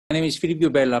My name is Philippe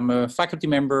Geubelle. I'm a faculty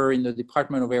member in the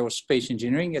Department of Aerospace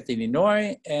Engineering at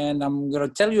Illinois, and I'm going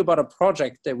to tell you about a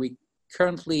project that we're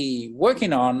currently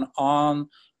working on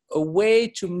a way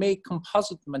to make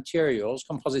composite materials,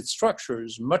 composite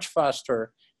structures, much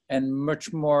faster and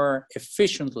much more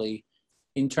efficiently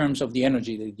in terms of the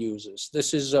energy that it uses.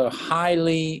 This is a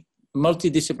highly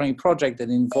multidisciplinary project that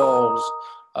involves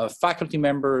faculty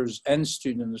members and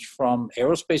students from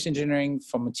aerospace engineering,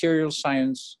 from material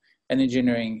science and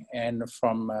engineering, and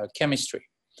from chemistry.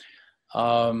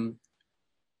 All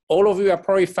of you are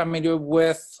probably familiar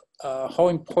with how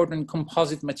important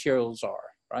composite materials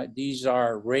are, right? These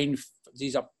are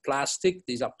plastic,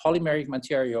 these are polymeric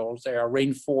materials. They are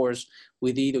reinforced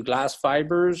with either glass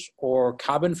fibers or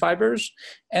carbon fibers,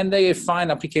 and they find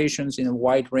applications in a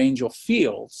wide range of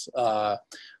fields,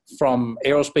 from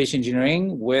aerospace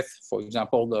engineering with, for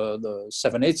example, the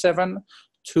 787,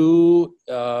 to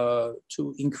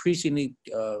increasingly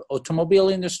automobile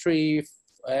industry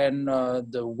and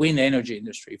the wind energy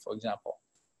industry, for example.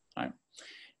 Right?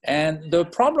 And the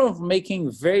problem of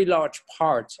making very large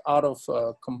parts out of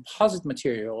composite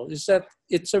material is that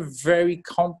it's a very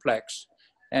complex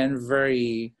and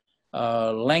very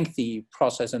lengthy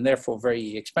process, and therefore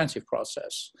very expensive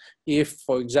process. If,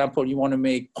 for example, you want to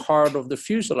make part of the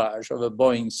fuselage of a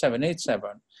Boeing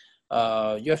 787,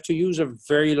 you have to use a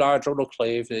very large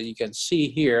autoclave that you can see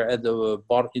here at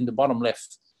in the bottom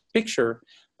left picture.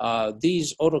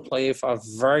 These autoclaves are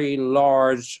very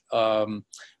large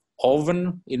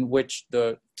oven in which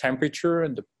the temperature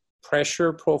and the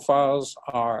pressure profiles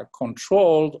are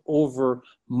controlled over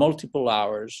multiple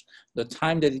hours, the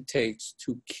time that it takes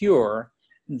to cure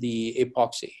the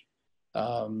epoxy.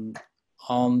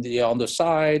 On the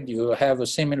side, you have a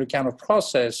similar kind of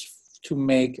process to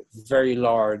make very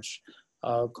large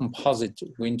composite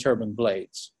wind turbine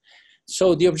blades.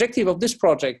 So the objective of this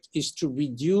project is to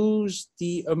reduce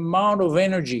the amount of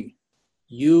energy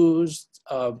used,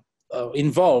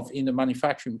 involved in the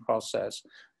manufacturing process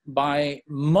by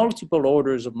multiple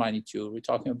orders of magnitude. We're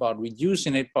talking about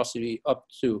reducing it possibly up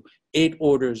to 8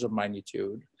 orders of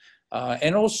magnitude.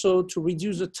 And also to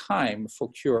reduce the time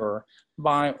for cure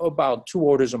by about 2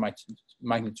 orders of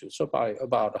magnitude, so by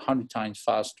about 100 times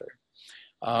faster.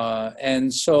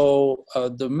 And so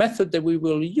the method that we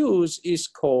will use is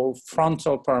called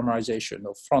frontal polymerization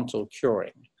or frontal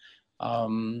curing.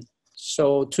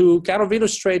 So to kind of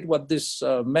illustrate what this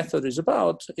method is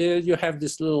about, you have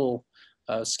this little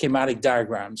schematic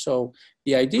diagram. So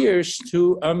the idea is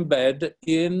to embed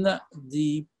in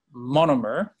the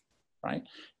monomer, right,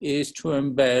 is to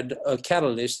embed a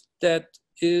catalyst that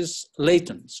is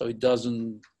latent, so it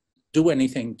doesn't do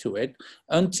anything to it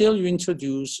until you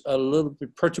introduce a little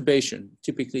bit perturbation,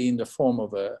 typically in the form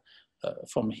of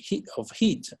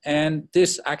heat. And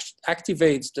this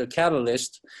activates the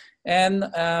catalyst, and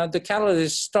the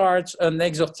catalyst starts an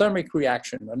exothermic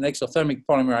reaction, an exothermic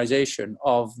polymerization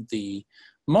of the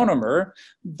monomer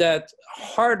that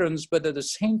hardens, but at the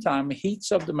same time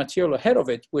heats up the material ahead of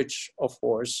it, which of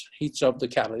course heats up the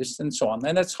catalyst and so on.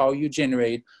 And that's how you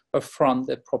generate a front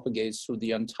that propagates through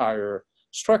the entire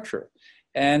structure.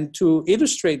 And to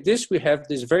illustrate this, we have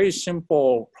this very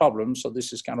simple problem. So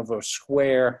this is kind of a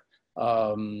square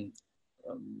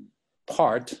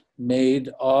part made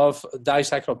of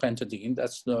dicyclopentadiene.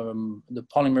 That's the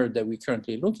polymer that we're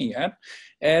currently looking at.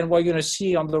 And what you're going to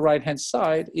see on the right-hand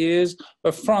side is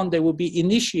a front that will be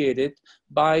initiated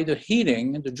by the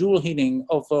heating, the Joule heating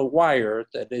of a wire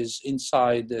that is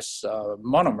inside this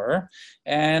monomer.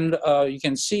 And you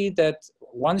can see that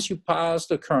once you pass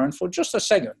the current for just a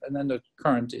second, and then the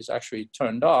current is actually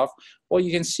turned off, what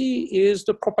you can see is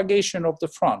the propagation of the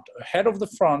front. Ahead of the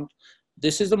front,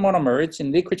 this is the monomer. It's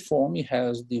in liquid form. It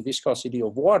has the viscosity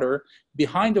of water.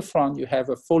 Behind the front, you have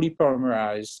a fully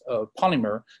polymerized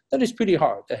polymer that is pretty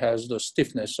hard. That has the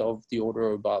stiffness of the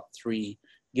order of about 3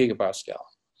 gigapascal,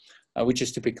 which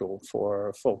is typical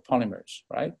for polymers,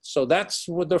 right? So that's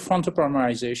with the frontal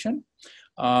polymerization.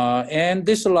 And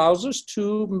this allows us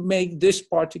to make this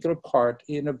particular part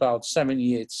in about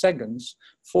 78 seconds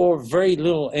for very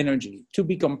little energy, to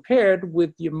be compared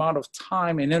with the amount of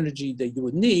time and energy that you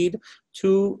would need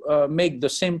to make the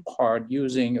same part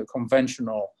using a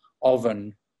conventional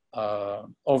oven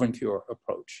cure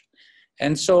approach.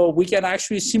 And so we can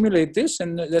actually simulate this,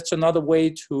 and that's another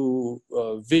way to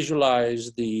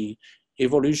visualize the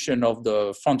evolution of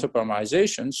the frontal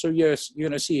polymerization. So yes, you're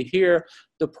going to see here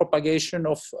the propagation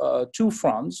of 2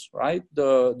 fronts, right?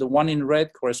 The one in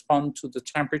red corresponds to the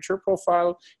temperature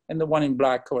profile, and the one in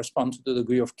black corresponds to the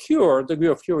degree of cure. The degree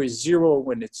of cure is 0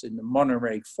 when it's in the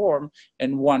monomeric form,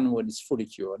 and 1 when it's fully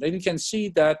cured. And you can see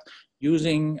that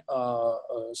using a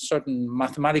certain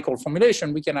mathematical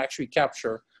formulation, we can actually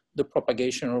capture the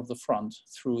propagation of the front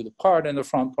through the part, and the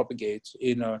front propagates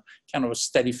in a kind of a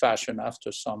steady fashion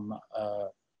after some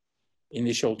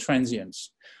initial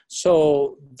transients.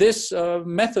 So this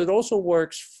method also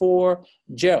works for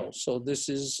gel. So this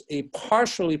is a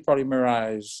partially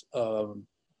polymerized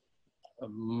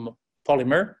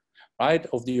polymer, right,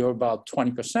 of the order about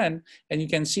 20%. And you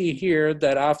can see here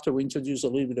that after we introduce a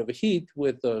little bit of a heat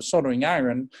with the soldering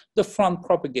iron, the front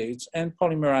propagates and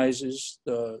polymerizes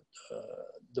the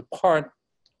part,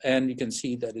 and you can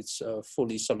see that it's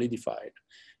fully solidified.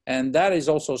 And that is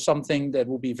also something that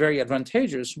will be very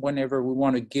advantageous whenever we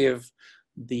want to give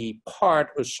the part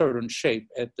a certain shape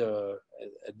at the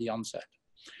onset.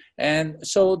 And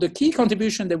so the key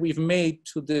contribution that we've made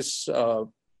to this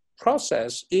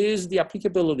process is the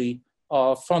applicability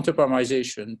of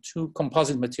photopolymerization to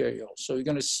composite materials. So you're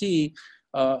going to see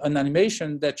an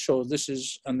animation that shows this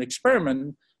is an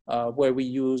experiment where we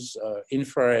use an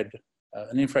infrared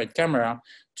camera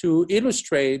to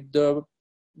illustrate the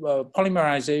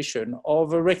polymerization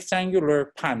of a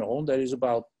rectangular panel that is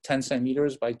about 10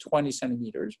 centimeters by 20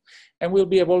 centimeters. And we'll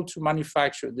be able to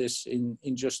manufacture this in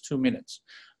just 2 minutes.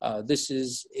 This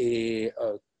is a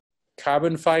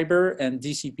carbon fiber and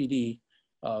DCPD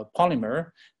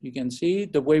polymer. You can see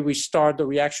the way we start the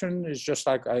reaction is just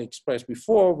like I expressed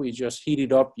before. We just heat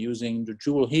it up using the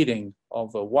Joule heating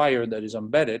of a wire that is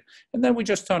embedded. And then we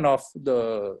just turn off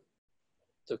the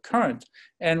current,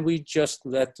 and we just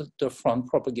let the front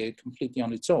propagate completely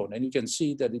on its own. And you can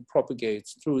see that it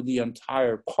propagates through the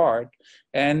entire part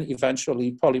and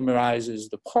eventually polymerizes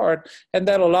the part. And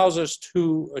that allows us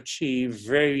to achieve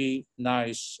very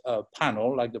nice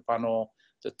panel, like the panel,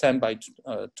 the 10 by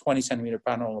 20 centimeter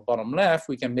panel on the bottom left.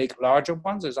 We can make larger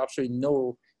ones. There's absolutely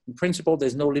no, in principle,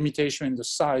 there's no limitation in the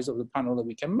size of the panel that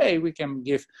we can make. We can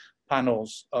give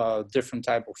panels different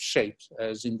type of shapes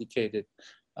as indicated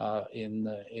in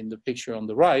the picture on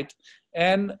the right.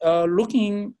 And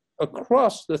looking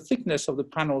across the thickness of the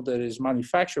panel that is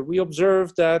manufactured, we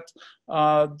observe that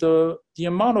the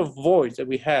amount of void that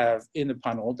we have in the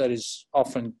panel that is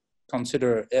often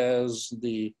considered as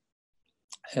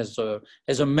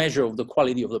a measure of the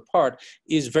quality of the part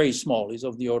is very small, is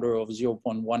of the order of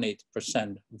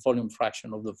 0.18% volume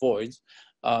fraction of the voids.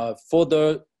 For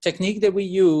the technique that we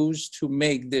use to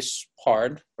make this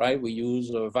part, right, we use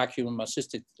a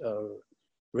vacuum-assisted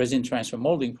resin transfer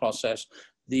molding process.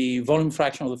 The volume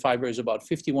fraction of the fiber is about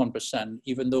 51%,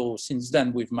 even though since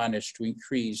then we've managed to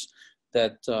increase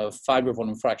that fiber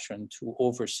volume fraction to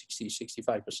over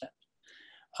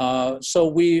 65%. So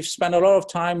we've spent a lot of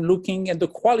time looking at the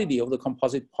quality of the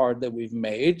composite part that we've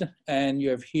made. And you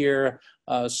have here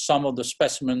some of the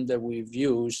specimens that we've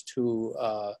used to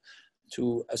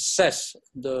assess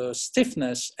the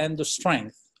stiffness and the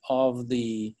strength of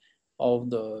the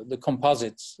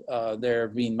composites that are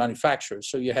being manufactured.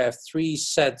 So you have 3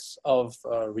 sets of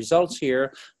results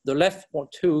here. The left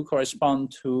two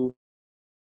correspond to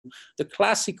the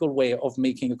classical way of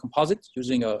making a composite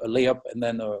using a layup and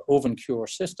then an oven cure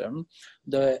system.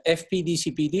 The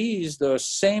FPDCPD is the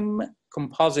same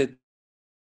composite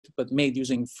but made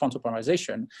using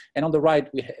photopolymerization. And on the right,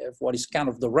 we have what is kind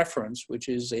of the reference, which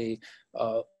is a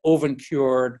oven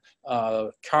cured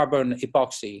carbon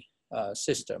epoxy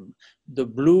system. The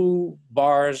blue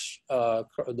bars,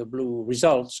 the blue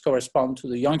results correspond to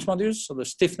the Young's modulus, so the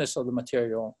stiffness of the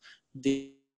material.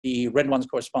 The red ones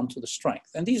correspond to the strength.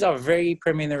 And these are very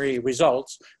preliminary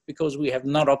results because we have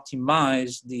not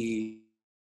optimized the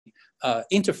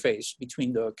interface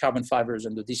between the carbon fibers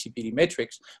and the DCPD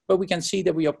matrix, but we can see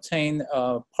that we obtain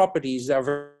properties that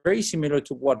are very similar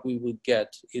to what we would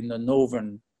get in an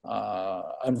oven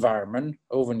environment,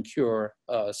 oven cure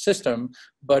system,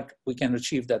 but we can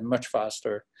achieve that much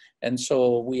faster. And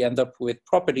so we end up with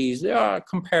properties that are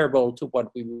comparable to what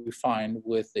we would find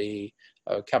with a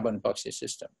carbon epoxy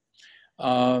system.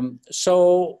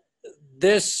 So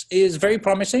this is very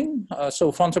promising.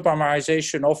 So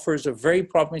photopolymerization offers a very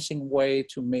promising way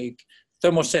to make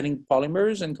thermosetting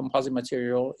polymers and composite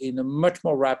material in a much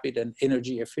more rapid and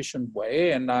energy efficient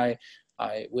way. And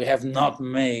we have not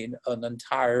made an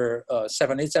entire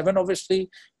 787, obviously,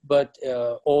 but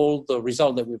all the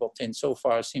results that we've obtained so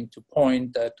far seem to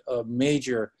point at a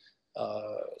major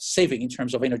saving in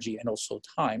terms of energy and also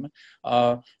time.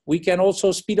 We can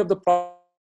also speed up the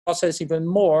process even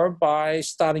more by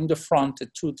starting the front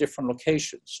at 2 different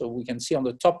locations. So we can see on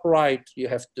the top right, you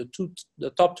have the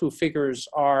top 2 figures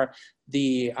are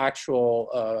the actual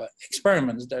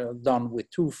experiments that are done with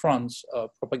 2 fronts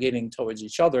propagating towards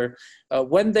each other.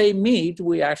 When they meet,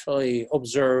 we actually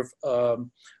observe a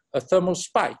thermal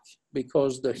spike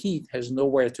because the heat has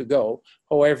nowhere to go.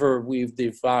 However, we've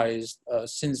devised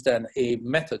since then a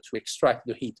method to extract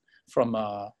the heat from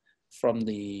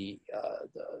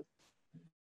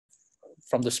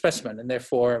the specimen, and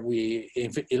therefore we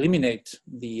eliminate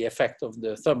the effect of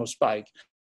the thermal spike.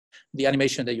 The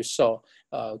animation that you saw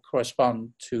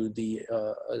correspond to the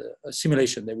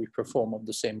simulation that we perform of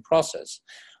the same process.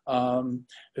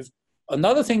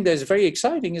 Another thing that's very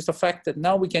exciting is the fact that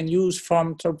now we can use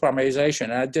frontal parameterization.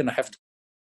 And I didn't have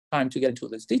time to get into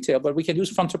this detail, but we can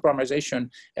use frontal parameterization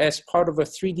as part of a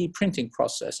 3D printing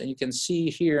process. And you can see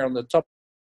here on the top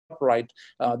right,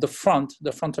 the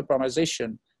frontal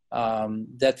parameterization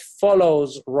that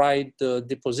follows right the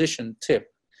deposition tip.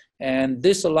 And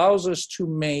this allows us to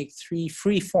make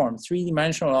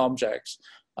three-dimensional objects.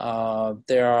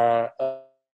 They are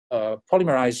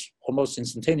polymerized almost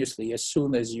instantaneously as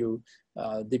soon as you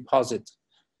deposit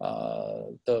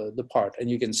the part. And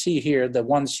you can see here that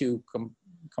once you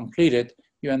complete it,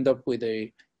 you end up with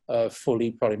a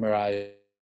fully polymerized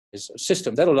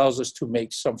system that allows us to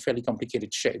make some fairly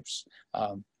complicated shapes.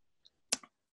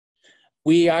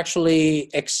 We actually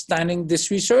extending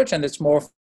this research, and it's more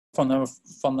from a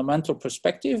fundamental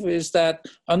perspective, is that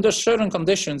under certain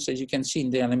conditions, as you can see in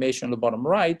the animation on the bottom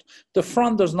right, the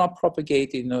front does not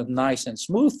propagate in a nice and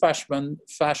smooth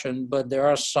fashion, but there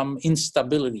are some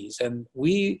instabilities. And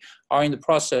we are in the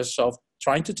process of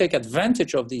trying to take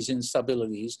advantage of these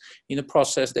instabilities in a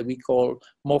process that we call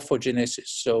morphogenesis.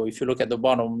 So if you look at the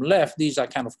bottom left, these are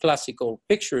kind of classical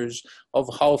pictures of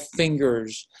how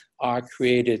fingers are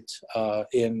created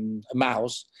in a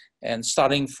mouse, and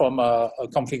starting from a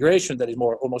configuration that is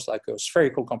more almost like a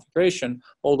spherical configuration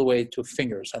all the way to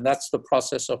fingers. And that's the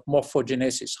process of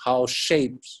morphogenesis, how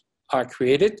shapes are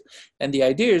created. And the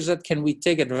idea is that can we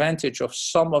take advantage of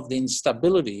some of the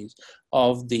instabilities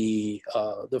of the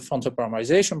frontal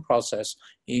parameterization process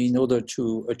in order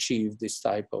to achieve this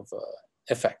type of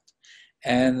effect.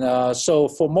 And so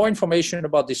for more information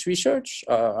about this research,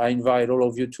 I invite all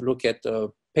of you to look at the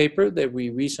paper that we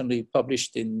recently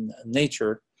published in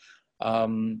Nature,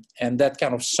 and that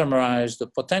kind of summarized the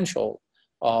potential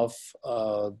of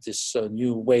this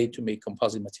new way to make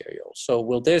composite materials. So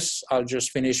with this, I'll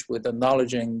just finish with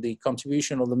acknowledging the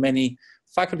contribution of the many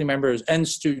faculty members and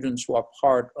students who are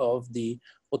part of the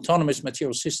Autonomous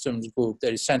Material Systems group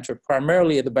that is centered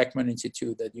primarily at the Beckman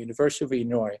Institute at the University of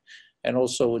Illinois. And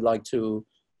also would like to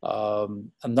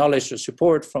acknowledge the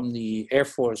support from the Air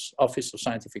Force Office of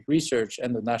Scientific Research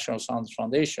and the National Science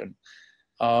Foundation.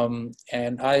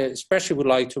 And I especially would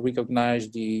like to recognize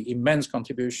the immense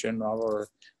contribution of our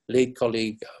late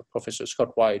colleague, Professor Scott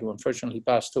White, who unfortunately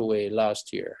passed away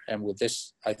last year. And with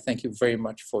this, I thank you very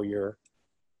much for your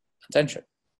attention.